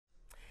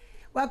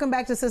Welcome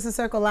back to Sister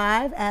Circle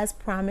Live. As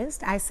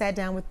promised, I sat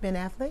down with Ben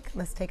Affleck.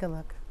 Let's take a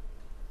look.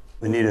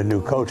 We need a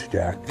new coach,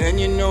 Jack. Then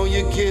you know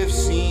your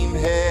gifts seem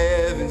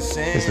heaven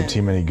sent. Is the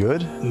team any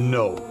good?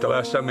 No. The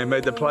last time we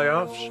made the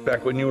playoffs,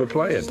 back when you were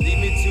playing.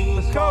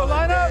 Let's go,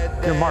 line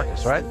up! You're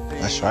Marcus, right?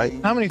 That's right.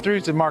 How many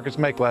threes did Marcus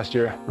make last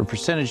year? A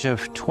percentage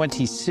of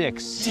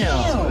 26. You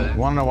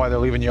wanna know why they're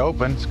leaving you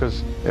open? It's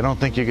because they don't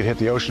think you could hit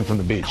the ocean from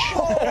the beach.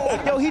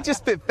 Yo, he just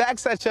spit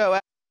facts at your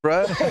ass,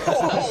 bro.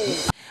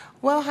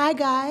 Well, hi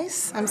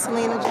guys. I'm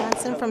Selena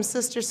Johnson from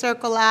Sister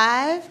Circle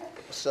Live.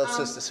 What's up,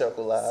 Sister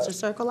Circle Live? Sister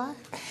Circle Live.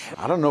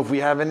 I don't know if we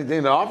have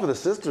anything to offer the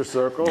Sister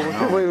Circle.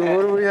 What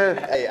do we have?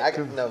 Hey, I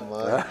can never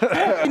mind.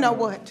 You know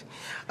what?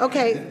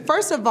 Okay,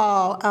 first of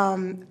all,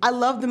 I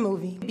love the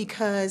movie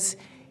because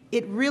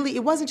it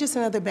wasn't just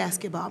another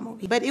basketball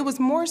movie, but it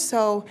was more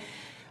so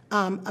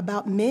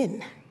about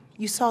men.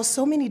 You saw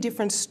so many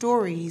different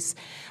stories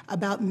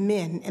about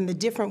men and the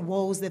different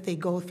woes that they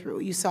go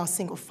through. You saw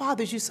single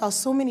fathers, you saw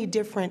so many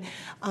different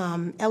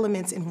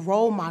elements and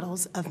role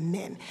models of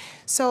men.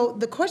 So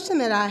the question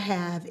that I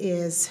have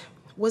is,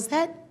 was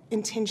that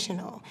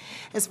intentional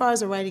as far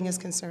as the writing is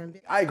concerned?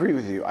 I agree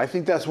with you. I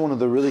think that's one of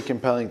the really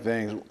compelling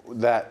things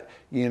that,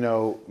 you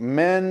know,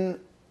 men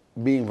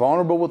being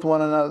vulnerable with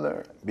one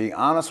another, being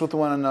honest with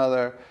one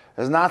another,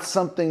 is not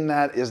something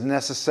that is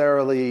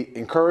necessarily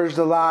encouraged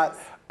a lot.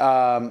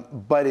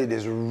 But it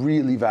is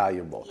really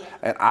valuable.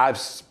 And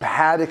I've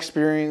had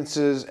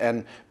experiences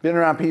and been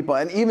around people,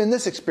 and even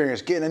this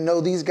experience, getting to know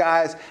these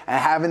guys and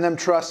having them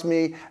trust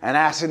me and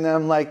asking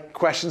them like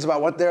questions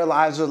about what their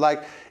lives are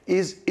like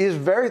is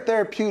very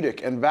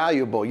therapeutic and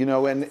valuable, you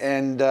know,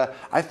 and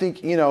I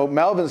think, you know,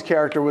 Melvin's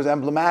character was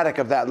emblematic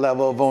of that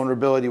level of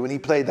vulnerability when he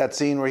played that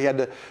scene where he had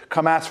to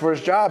come ask for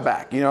his job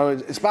back, you know,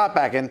 his spot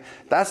back, and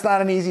that's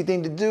not an easy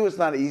thing to do, it's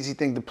not an easy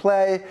thing to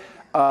play.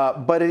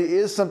 But it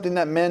is something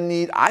that men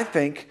need, I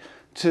think,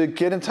 to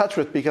get in touch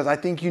with, because I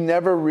think you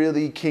never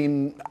really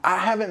I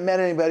haven't met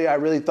anybody I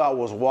really thought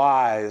was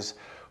wise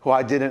who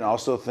I didn't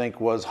also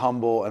think was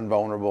humble and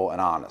vulnerable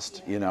and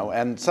honest, you know?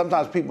 And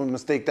sometimes people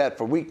mistake that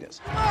for weakness.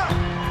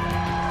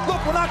 Look,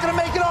 we're not going to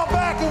make it all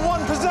back in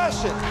one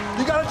possession.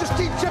 You got to just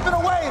keep chipping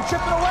away and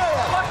chipping away.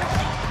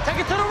 Take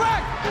it to the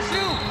rack. Let's go,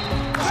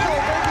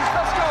 baby.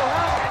 Let's go,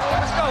 huh?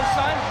 Let's go,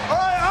 son.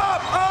 All right, up.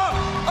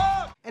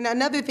 And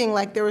another thing,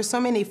 like there were so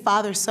many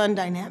father-son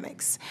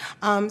dynamics.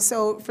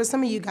 So for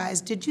some of you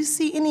guys, did you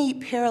see any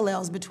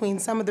parallels between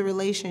some of the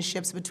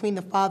relationships between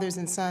the fathers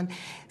and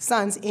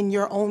sons in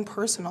your own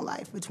personal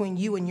life, between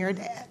you and your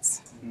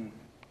dads?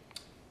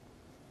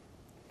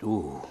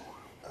 Ooh.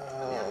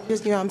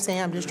 Just, you know what I'm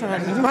saying? I'm just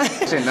trying to, I'm not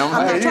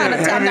trying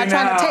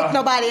to take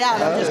nobody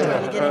out. I'm just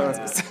trying to get into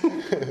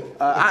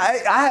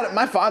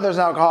my father's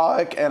an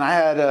alcoholic, and I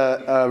had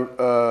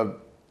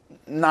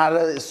not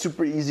a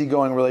super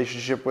easygoing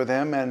relationship with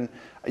him, and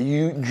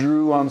you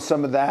drew on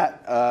some of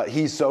that.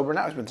 He's sober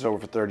now. He's been sober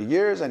for 30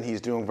 years, and he's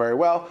doing very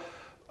well,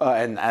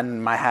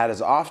 and my hat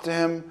is off to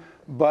him.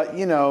 But,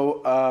 you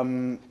know,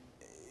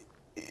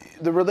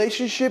 the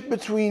relationship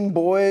between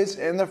boys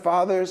and their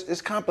fathers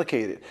is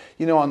complicated.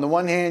 You know, on the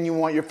one hand, you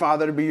want your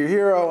father to be your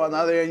hero. On the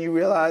other hand, you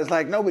realize,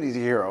 like, nobody's a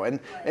hero. And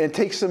it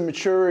takes some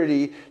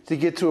maturity to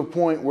get to a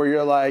point where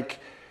you're like,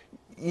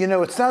 you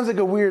know, it sounds like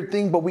a weird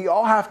thing, but we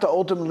all have to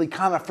ultimately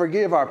kind of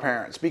forgive our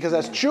parents, because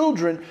as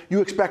children, you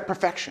expect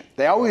perfection.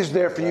 They're always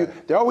there for you.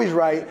 They're always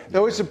right. They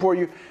always support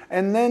you.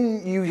 And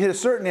then you hit a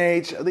certain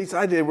age, at least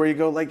I did, where you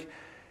go like,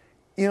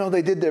 you know,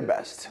 they did their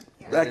best.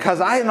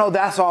 Because I know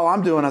that's all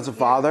I'm doing as a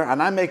father,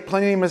 and I make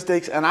plenty of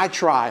mistakes, and I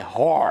try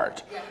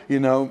hard, you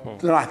know.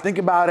 So I think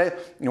about it,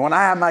 and when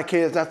I have my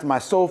kids, that's my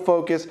sole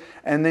focus,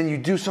 and then you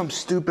do something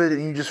stupid,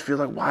 and you just feel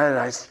like, why did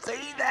I say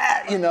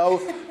that, you know?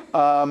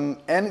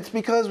 And it's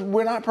because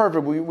we're not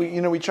perfect.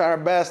 We try our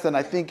best, and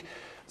I think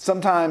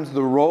sometimes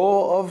the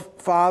role of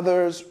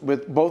fathers,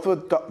 with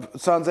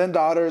sons and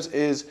daughters,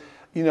 is,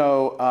 you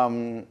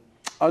know,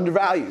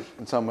 undervalued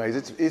in some ways.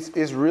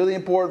 It's really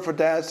important for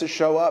dads to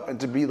show up and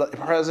to be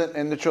present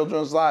in the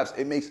children's lives.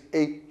 It makes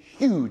a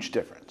huge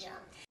difference. Yeah.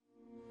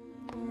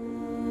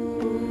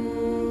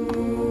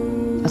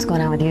 What's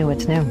going on with you?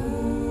 What's new?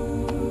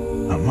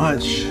 Not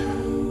much.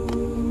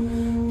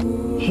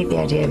 I hate the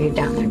idea of you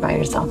down there by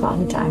yourself all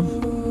the time.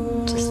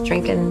 Just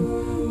drinking.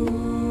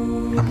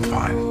 I'm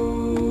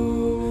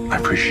fine. I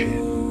appreciate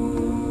it.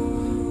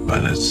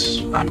 But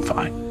I'm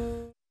fine.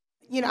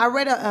 You know, I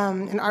read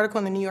an article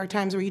in the New York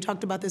Times where you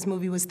talked about this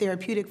movie was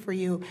therapeutic for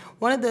you.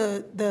 One of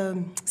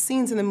the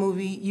scenes in the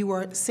movie, you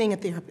were seeing a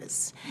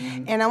therapist.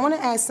 Mm-hmm. And I want to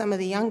ask some of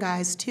the young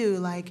guys, too,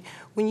 like,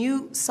 when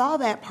you saw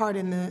that part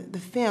in the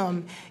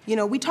film, you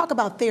know, we talk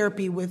about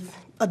therapy with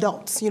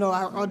adults, you know,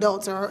 our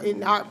adults are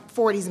in our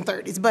 40s and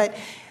 30s. But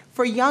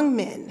for young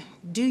men,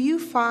 do you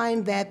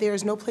find that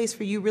there's no place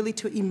for you really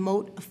to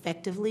emote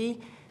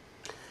effectively?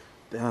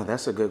 Yeah,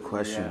 that's a good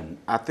question.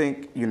 Yeah. I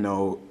think, you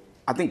know,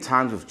 I think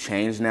times have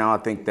changed now. I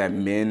think that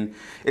men,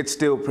 it's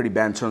still pretty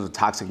bad in terms of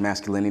toxic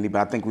masculinity,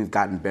 but I think we've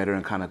gotten better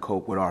and kind of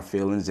cope with our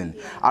feelings. And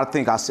I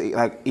think I say,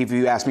 like, if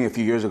you asked me a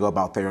few years ago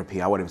about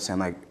therapy, I would have said,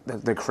 like,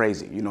 they're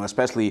crazy, you know,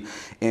 especially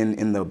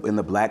in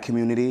the Black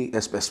community.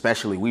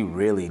 Especially, we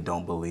really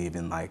don't believe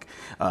in like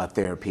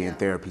therapy and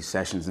therapy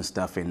sessions and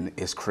stuff, and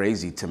it's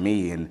crazy to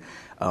me. And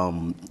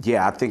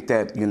yeah, I think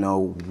that, you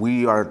know,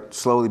 we are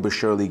slowly but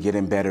surely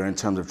getting better in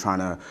terms of trying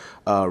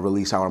to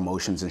release our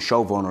emotions and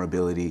show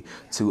vulnerability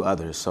to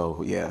others.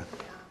 So yeah.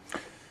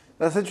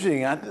 That's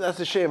interesting. That's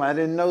a shame. I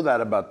didn't know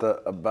that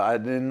I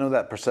didn't know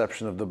that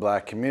perception of the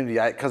Black community.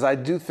 Because I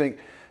do think,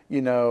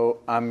 you know,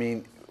 I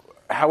mean,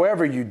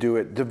 however you do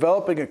it,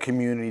 developing a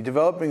community,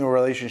 developing a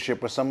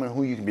relationship with someone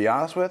who you can be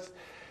honest with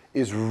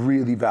is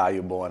really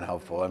valuable and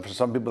helpful. And for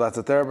some people that's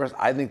a therapist,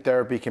 I think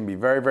therapy can be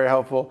very, very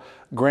helpful.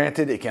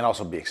 Granted, it can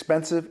also be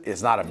expensive.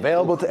 It's not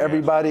available to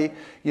everybody,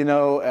 you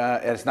know,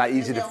 and it's not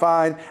easy to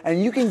find.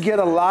 And you can get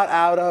a lot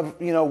out of,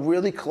 you know,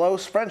 really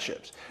close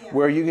friendships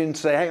where you can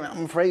say, hey,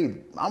 I'm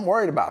afraid, I'm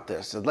worried about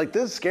this. Like,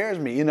 this scares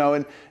me, you know,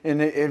 and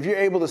if you're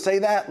able to say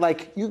that,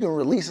 like, you can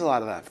release a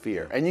lot of that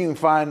fear and you can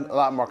find a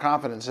lot more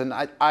confidence. And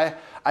I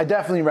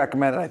definitely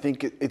recommend it. I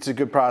think it's a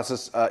good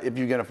process if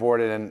you can afford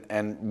it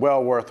and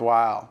well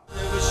worthwhile.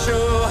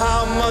 Sure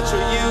how much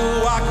of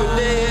you I could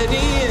let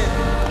in.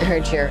 I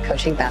heard you're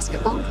coaching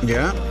basketball.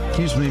 Yeah,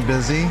 keeps me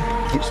busy,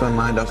 keeps my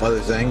mind off other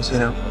things, you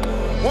know.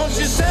 Once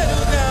you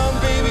settle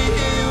down, baby,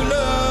 here you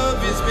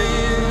love is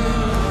been.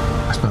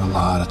 I spent a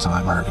lot of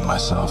time hurting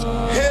myself.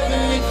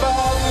 Heavenly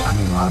Father, I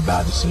made a lot of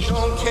bad decisions.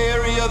 don't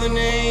carry other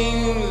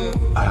names.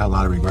 I had a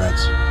lot of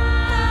regrets.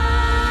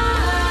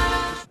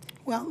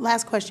 Well,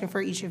 last question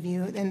for each of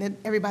you, and that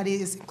everybody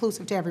is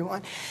inclusive to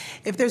everyone.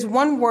 If there's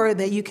one word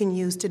that you can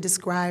use to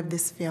describe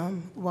this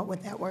film, what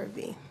would that word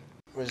be?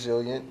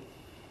 Resilient.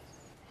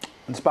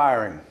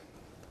 Inspiring.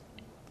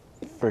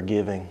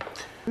 Forgiving.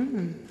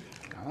 I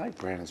like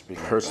Brandon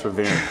speaking.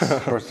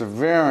 Perseverance.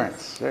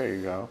 Perseverance. There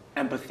you go.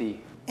 Empathy.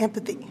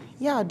 Empathy.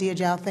 Y'all did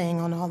y'all thing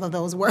on all of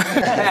those words.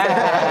 Keep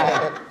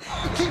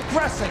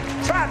pressing,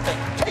 traffic,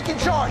 taking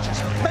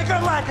charges, making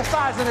a lack of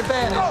size an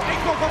advantage. Go,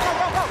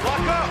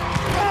 lock up.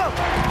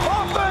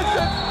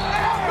 Offensive!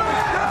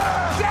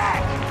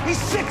 Zach, he's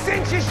 6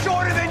 inches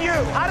shorter than you.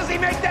 How does he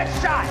make that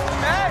shot?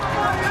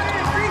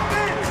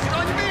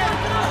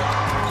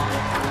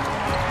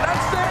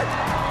 That's it.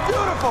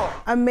 Beautiful.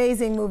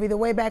 Amazing movie. The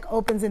Way Back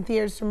opens in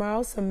theaters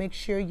tomorrow, so make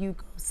sure you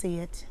go see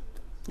it.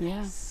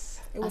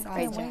 Yes. It was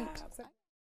Great awesome. job.